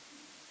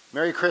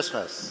Merry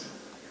Christmas.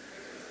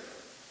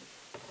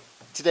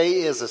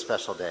 Today is a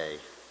special day.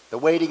 The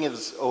waiting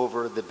is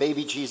over, the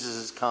baby Jesus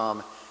has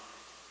come,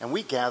 and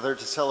we gather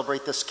to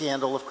celebrate the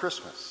scandal of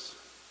Christmas.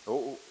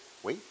 Oh,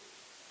 wait.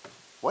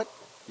 What?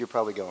 You're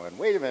probably going,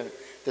 wait a minute.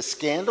 The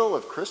scandal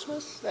of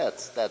Christmas?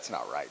 That's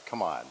not right.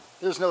 Come on.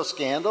 There's no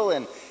scandal,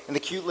 and the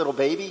cute little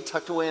baby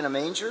tucked away in a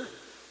manger,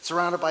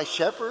 surrounded by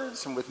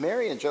shepherds, and with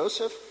Mary and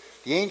Joseph,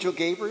 the angel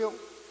Gabriel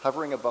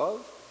hovering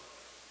above.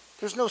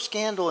 There's no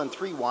scandal in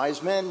 3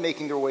 wise men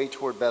making their way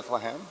toward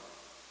Bethlehem,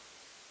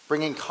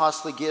 bringing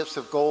costly gifts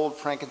of gold,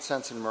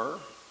 frankincense, and myrrh,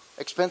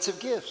 expensive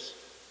gifts,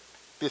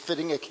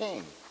 befitting a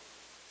king.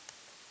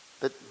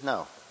 But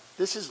no,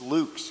 this is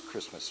Luke's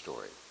Christmas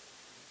story.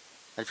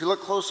 And if you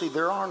look closely,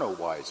 there are no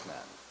wise men.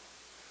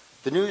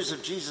 The news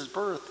of Jesus'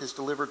 birth is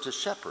delivered to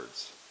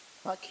shepherds,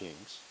 not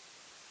kings.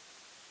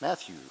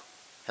 Matthew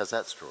has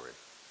that story.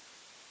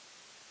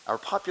 Our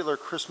popular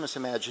Christmas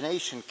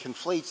imagination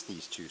conflates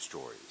these two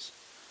stories.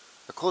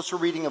 A closer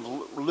reading of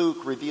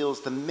Luke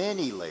reveals the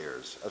many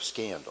layers of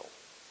scandal,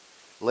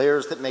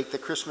 layers that make the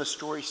Christmas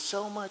story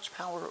so much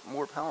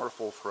more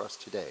powerful for us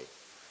today.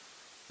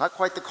 Not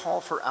quite the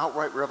call for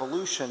outright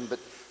revolution, but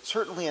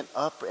certainly an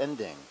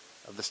upending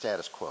of the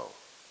status quo.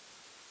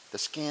 The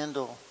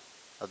scandal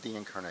of the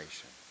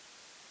incarnation,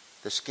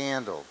 the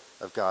scandal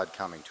of God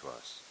coming to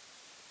us.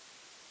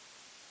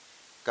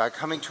 God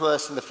coming to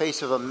us in the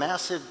face of a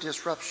massive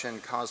disruption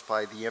caused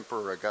by the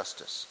Emperor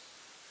Augustus.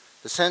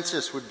 The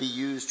census would be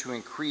used to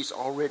increase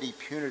already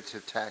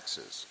punitive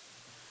taxes.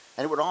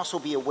 And it would also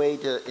be a way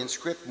to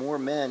inscript more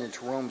men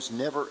into Rome's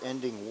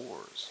never-ending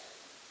wars.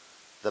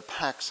 The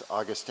Pax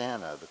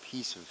Augustana, the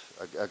peace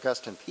of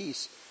Augustan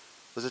peace,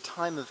 was a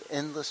time of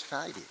endless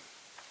fighting.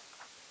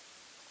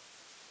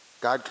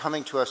 God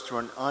coming to us through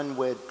an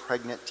unwed,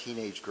 pregnant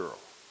teenage girl.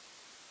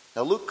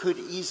 Now, Luke could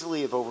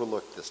easily have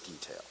overlooked this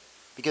detail,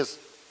 because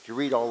if you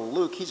read all of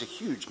Luke, he's a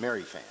huge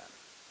Mary fan.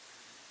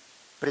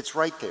 But it's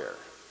right there,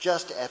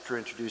 just after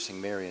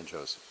introducing Mary and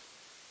Joseph.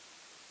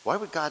 Why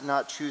would God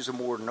not choose a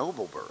more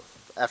noble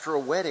birth? After a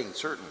wedding,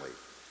 certainly.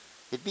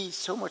 It'd be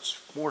so much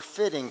more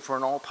fitting for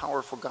an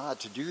all-powerful God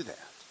to do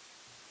that.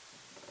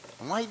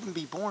 And why even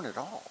be born at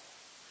all?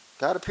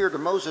 God appeared to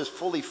Moses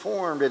fully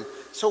formed and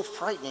so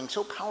frightening,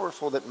 so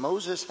powerful that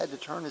Moses had to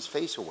turn his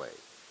face away.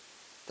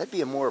 That'd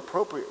be a more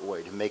appropriate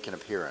way to make an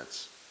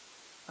appearance,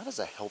 not as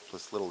a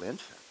helpless little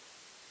infant.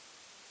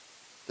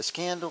 The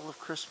scandal of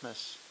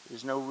Christmas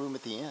is no room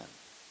at the inn.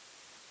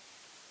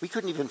 We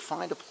couldn't even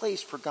find a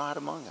place for God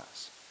among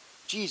us.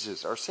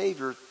 Jesus, our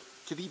Savior,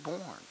 to be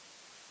born.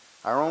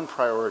 Our own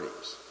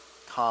priorities,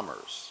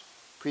 commerce,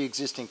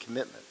 pre-existing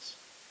commitments,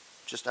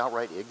 just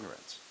outright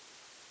ignorance,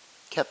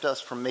 kept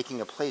us from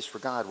making a place for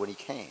God when he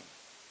came.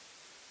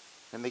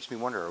 And it makes me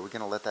wonder, are we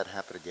going to let that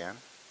happen again?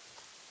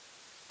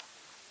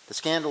 The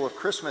scandal of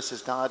Christmas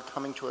is God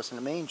coming to us in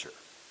a manger.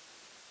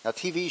 Now,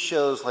 TV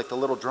shows like The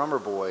Little Drummer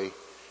Boy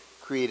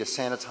create a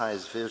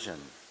sanitized vision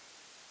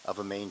of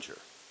a manger.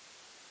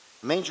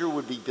 A manger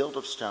would be built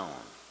of stone.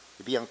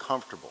 It'd be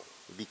uncomfortable.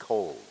 It'd be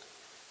cold.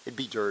 It'd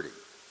be dirty.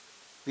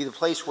 It'd be the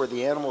place where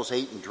the animals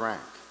ate and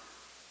drank.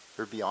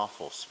 There'd be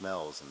awful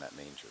smells in that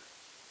manger.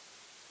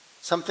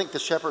 Some think the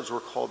shepherds were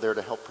called there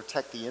to help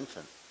protect the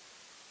infant.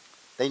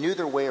 They knew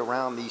their way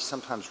around these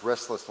sometimes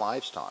restless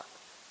livestock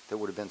that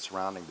would have been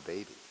surrounding the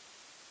baby.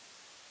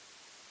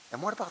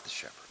 And what about the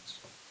shepherds?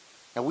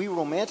 Now, we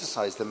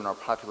romanticize them in our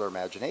popular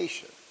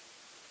imagination.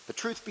 But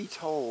truth be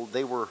told,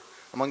 they were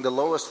among the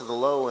lowest of the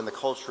low in the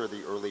culture of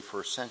the early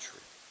 1st century.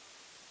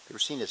 They were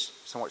seen as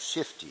somewhat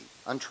shifty,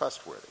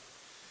 untrustworthy,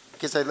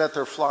 because they let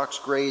their flocks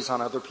graze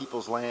on other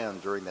people's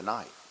land during the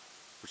night,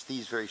 which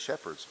these very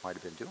shepherds might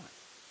have been doing.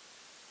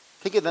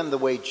 Think of them the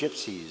way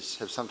gypsies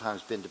have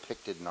sometimes been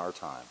depicted in our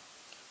time,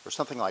 or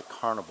something like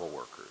carnival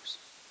workers.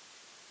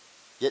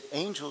 Yet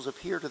angels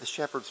appear to the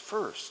shepherds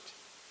first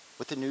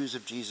with the news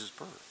of Jesus'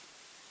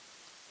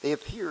 birth. They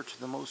appear to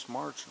the most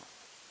marginal,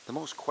 the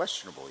most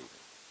questionable even.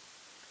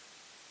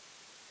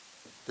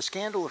 The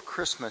scandal of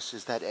Christmas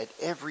is that at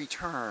every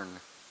turn,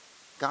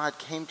 God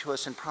came to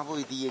us in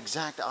probably the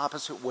exact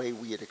opposite way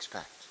we'd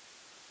expect.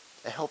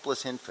 A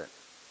helpless infant,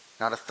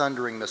 not a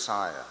thundering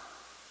Messiah.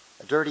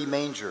 A dirty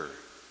manger,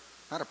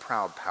 not a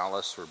proud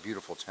palace or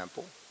beautiful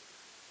temple.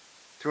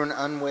 Through an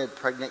unwed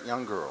pregnant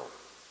young girl,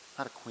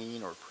 not a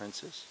queen or a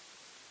princess,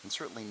 and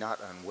certainly not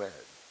unwed.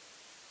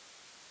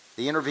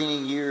 The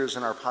intervening years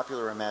in our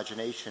popular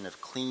imagination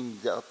have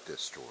cleaned up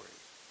this story.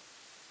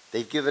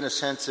 They've given a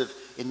sense of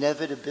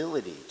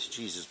inevitability to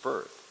Jesus'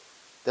 birth,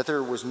 that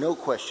there was no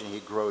question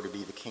he'd grow to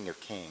be the King of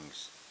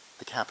Kings,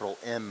 the capital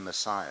M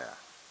Messiah.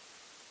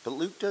 But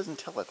Luke doesn't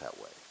tell it that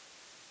way.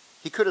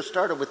 He could have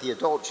started with the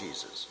adult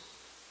Jesus,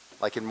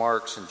 like in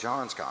Mark's and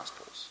John's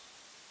Gospels,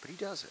 but he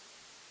doesn't.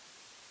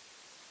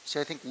 See,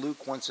 I think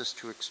Luke wants us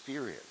to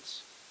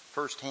experience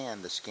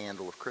firsthand the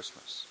scandal of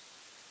Christmas,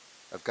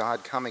 of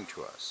God coming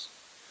to us,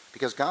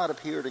 because God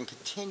appeared and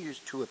continues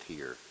to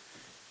appear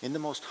in the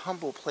most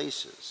humble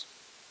places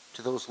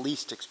to those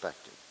least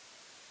expected.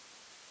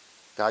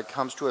 God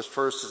comes to us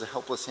first as a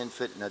helpless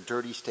infant in a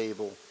dirty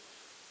stable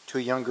to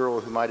a young girl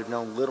who might have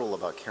known little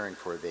about caring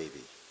for a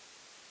baby.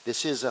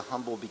 This is a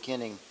humble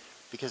beginning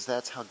because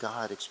that's how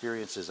God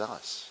experiences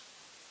us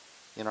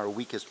in our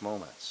weakest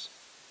moments,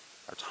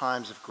 our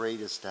times of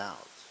greatest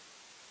doubt,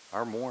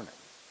 our mourning.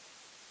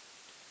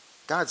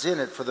 God's in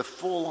it for the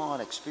full-on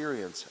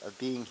experience of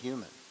being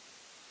human,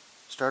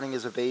 starting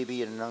as a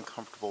baby in an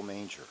uncomfortable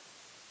manger,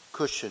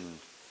 cushioned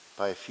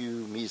by a few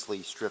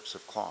measly strips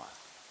of cloth.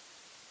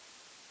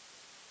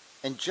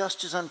 And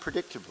just as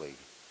unpredictably,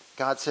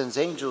 God sends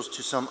angels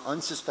to some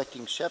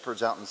unsuspecting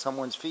shepherds out in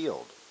someone's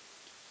field.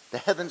 The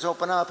heavens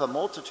open up, a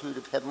multitude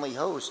of heavenly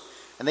hosts,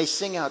 and they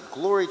sing out,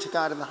 "Glory to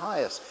God in the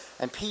highest,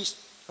 and peace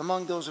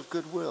among those of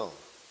good will."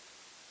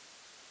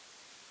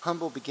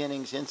 Humble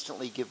beginnings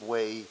instantly give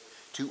way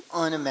to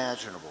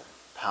unimaginable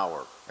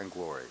power and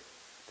glory.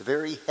 The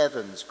very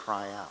heavens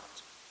cry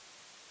out.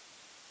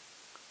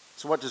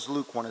 So what does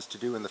Luke want us to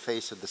do in the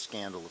face of the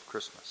scandal of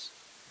Christmas?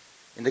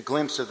 In the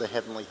glimpse of the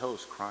heavenly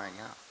host crying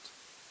out?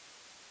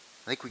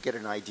 I think we get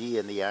an idea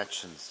in the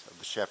actions of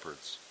the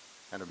shepherds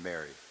and of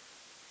Mary.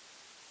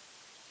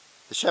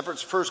 The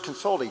shepherds first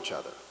consult each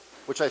other,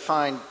 which I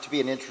find to be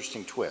an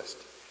interesting twist.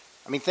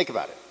 I mean, think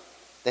about it.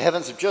 The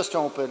heavens have just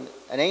opened,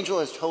 an angel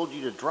has told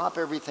you to drop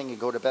everything and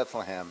go to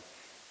Bethlehem,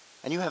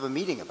 and you have a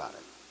meeting about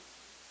it.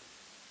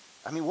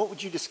 I mean, what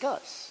would you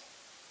discuss?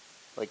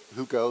 Like,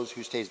 who goes,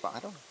 who stays behind? I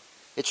don't know.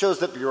 It shows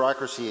that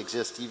bureaucracy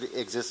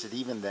existed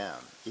even then,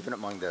 even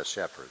among the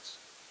shepherds.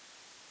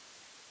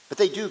 But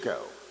they do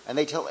go, and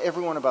they tell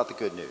everyone about the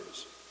good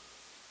news.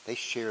 They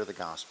share the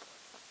gospel.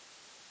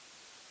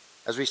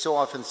 As we so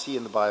often see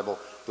in the Bible,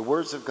 the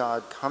words of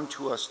God come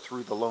to us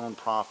through the lone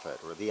prophet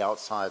or the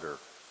outsider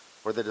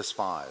or the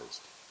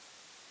despised.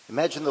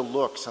 Imagine the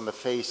looks on the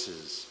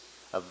faces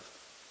of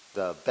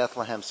the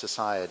Bethlehem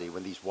society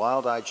when these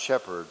wild-eyed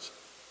shepherds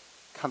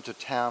come to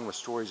town with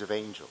stories of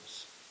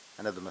angels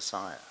and of the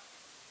Messiah.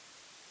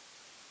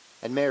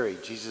 And Mary,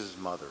 Jesus'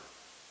 mother,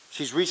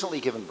 she's recently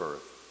given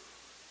birth.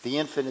 The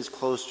infant is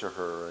close to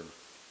her, and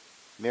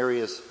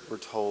Mary, as we're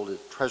told, has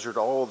treasured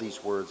all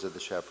these words of the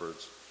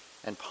shepherds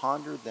and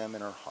pondered them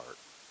in her heart.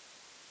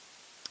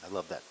 I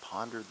love that,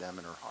 pondered them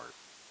in her heart.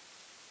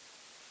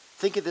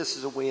 Think of this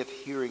as a way of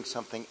hearing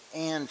something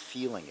and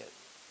feeling it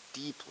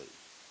deeply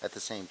at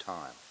the same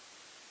time.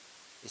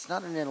 It's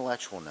not an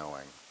intellectual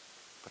knowing,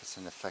 but it's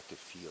an effective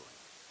feeling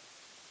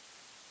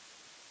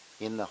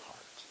in the heart.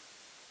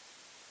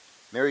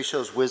 Mary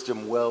shows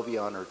wisdom well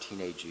beyond her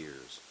teenage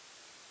years.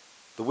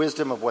 The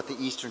wisdom of what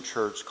the Eastern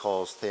Church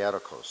calls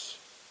Theotokos,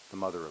 the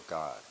Mother of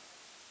God.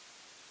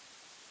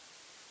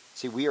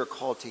 See, we are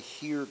called to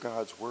hear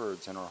God's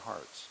words in our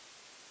hearts.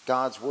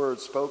 God's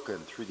words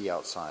spoken through the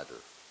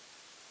outsider,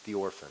 the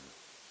orphan,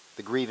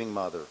 the grieving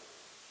mother,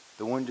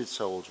 the wounded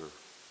soldier,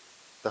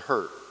 the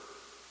hurt,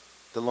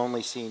 the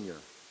lonely senior,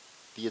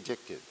 the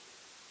addicted,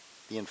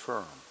 the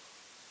infirm.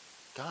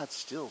 God's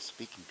still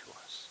speaking to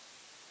us.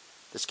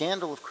 The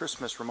scandal of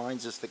Christmas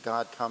reminds us that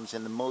God comes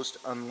in the most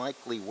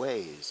unlikely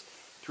ways,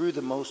 through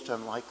the most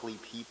unlikely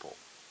people.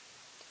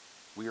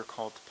 We are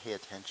called to pay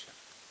attention.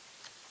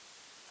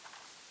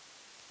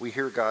 We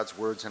hear God's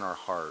words in our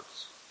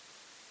hearts,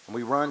 and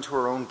we run to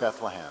our own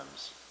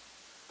Bethlehems,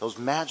 those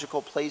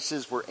magical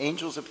places where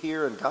angels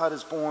appear and God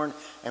is born,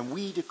 and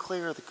we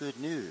declare the good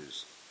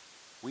news.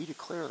 We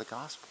declare the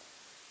gospel.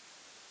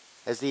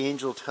 As the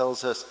angel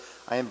tells us,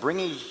 "I am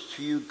bringing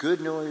to you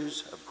good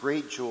news of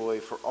great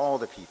joy for all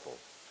the people.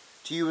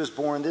 To you is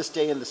born this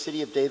day in the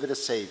city of David a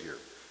Savior,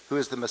 who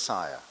is the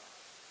Messiah,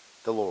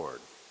 the Lord."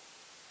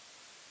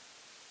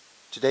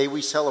 Today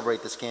we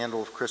celebrate the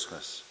scandal of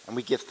Christmas, and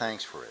we give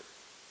thanks for it,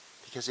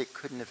 because it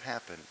couldn't have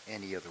happened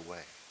any other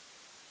way.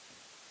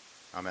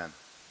 Amen.